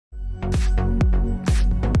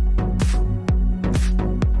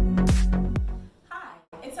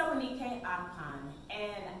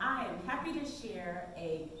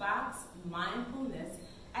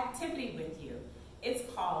activity with you.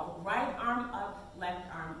 It's called right arm up,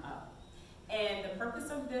 left arm up. And the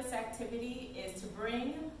purpose of this activity is to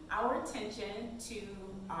bring our attention to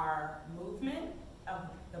our movement of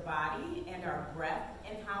the body and our breath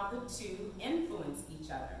and how the two influence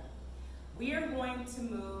each other. We are going to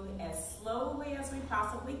move as slowly as we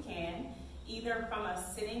possibly can, either from a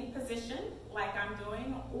sitting position like I'm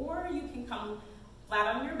doing, or you can come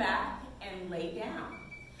flat on your back and lay down.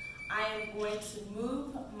 I am going to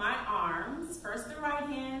move my arms, first the right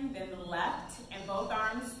hand, then the left, and both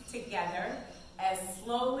arms together as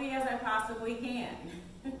slowly as I possibly can.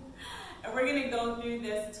 And we're going to go through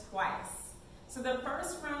this twice. So the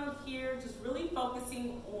first round here, just really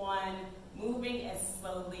focusing on moving as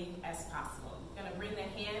slowly as possible. I'm going to bring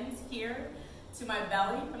the hands here to my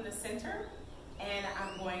belly from the center, and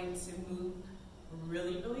I'm going to move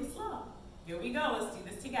really, really slow. Here we go. Let's do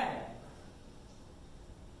this together.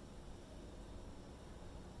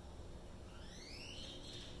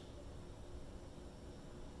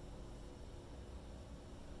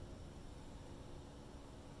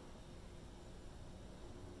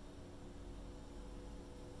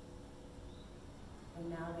 And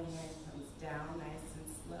now the hand comes down nice and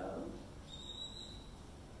slow,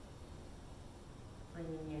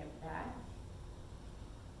 bringing it back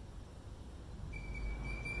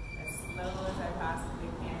as slow as I possibly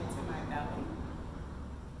can to my belly.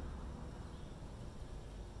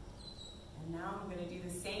 And now I'm going to do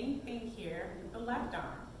the same thing here with the left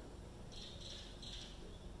arm.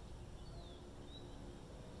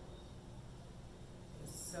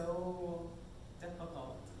 It's so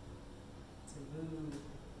difficult to move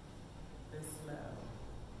this slow.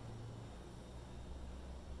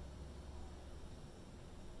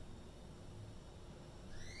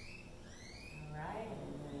 All right,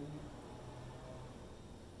 and then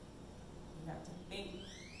you have to think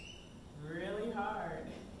really hard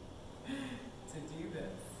to do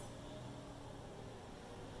this.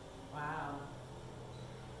 Wow.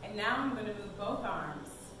 And now I'm going to move both arms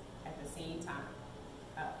at the same time,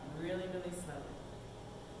 up really, really slowly.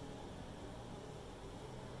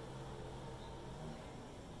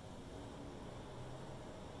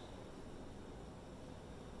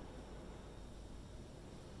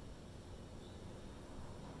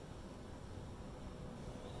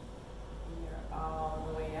 All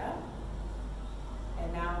the way up,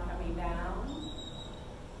 and now coming down,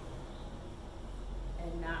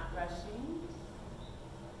 and not rushing,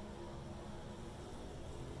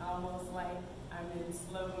 almost like I'm in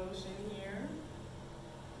slow motion here,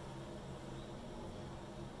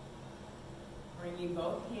 bringing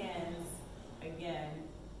both hands again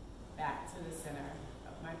back to the center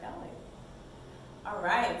of my belly. All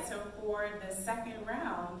right, so for the second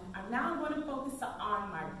round, I'm now going to focus on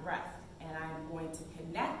my breath. And I'm going to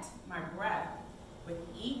connect my breath with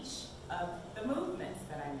each of the movements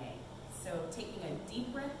that I make. So taking a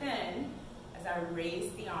deep breath in as I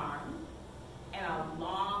raise the arm, and a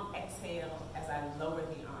long exhale as I lower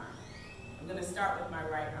the arm. I'm going to start with my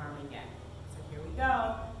right arm again. So here we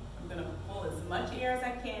go. I'm going to pull as much air as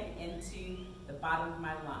I can into the bottom of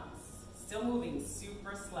my lungs. Still moving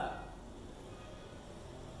super slow.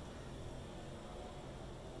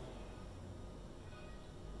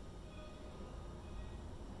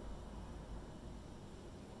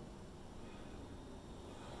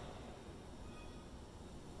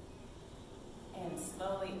 And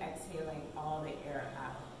slowly exhaling all the air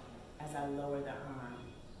out as I lower the arm.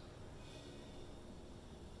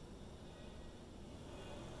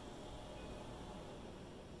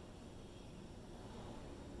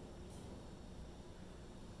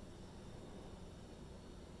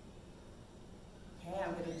 Okay,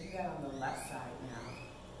 I'm going to do that on the left side now.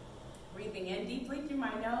 Breathing in deeply through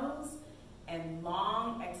my nose and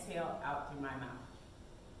long exhale out through my mouth.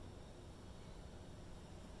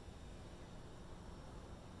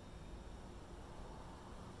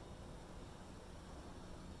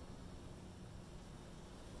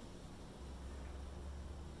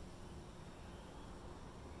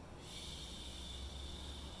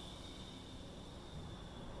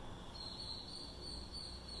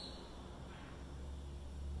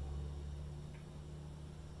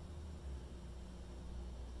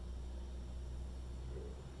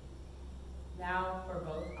 Now for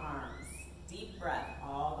both arms, deep breath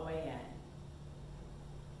all the way in.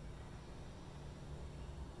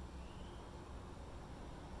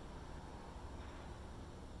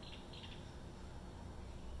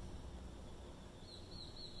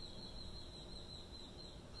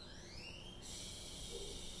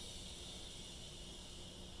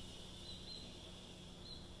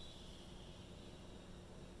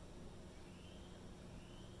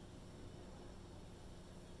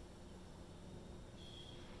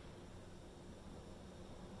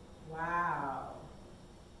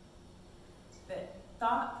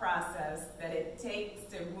 thought process that it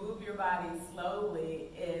takes to move your body slowly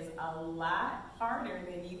is a lot harder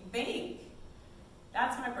than you think.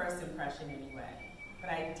 That's my first impression anyway. But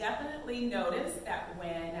I definitely noticed that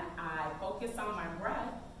when I focus on my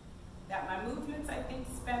breath, that my movements, I think,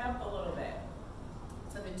 sped up a little bit.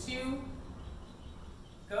 So the two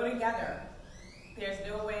go together. There's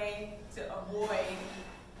no way to avoid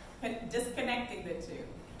disconnecting the two.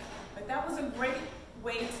 But that was a great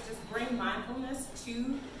way to just bring mindfulness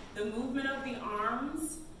to the movement of the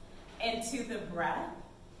arms and to the breath.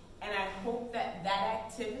 And I hope that that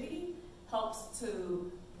activity helps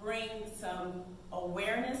to bring some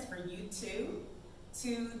awareness for you too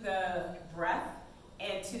to the breath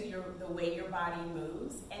and to the way your body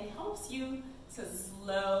moves, and helps you to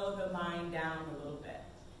slow the mind down a little bit.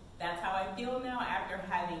 That's how I feel now after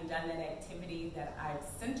having done that activity, that I've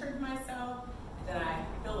centered myself, that I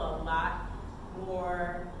feel a lot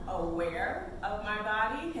more aware of my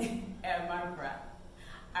body and my breath.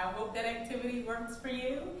 I hope that activity works for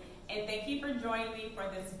you, and thank you for joining me for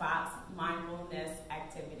this BOKS mindfulness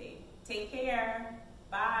activity. Take care,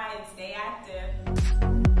 bye, and stay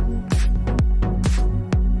active.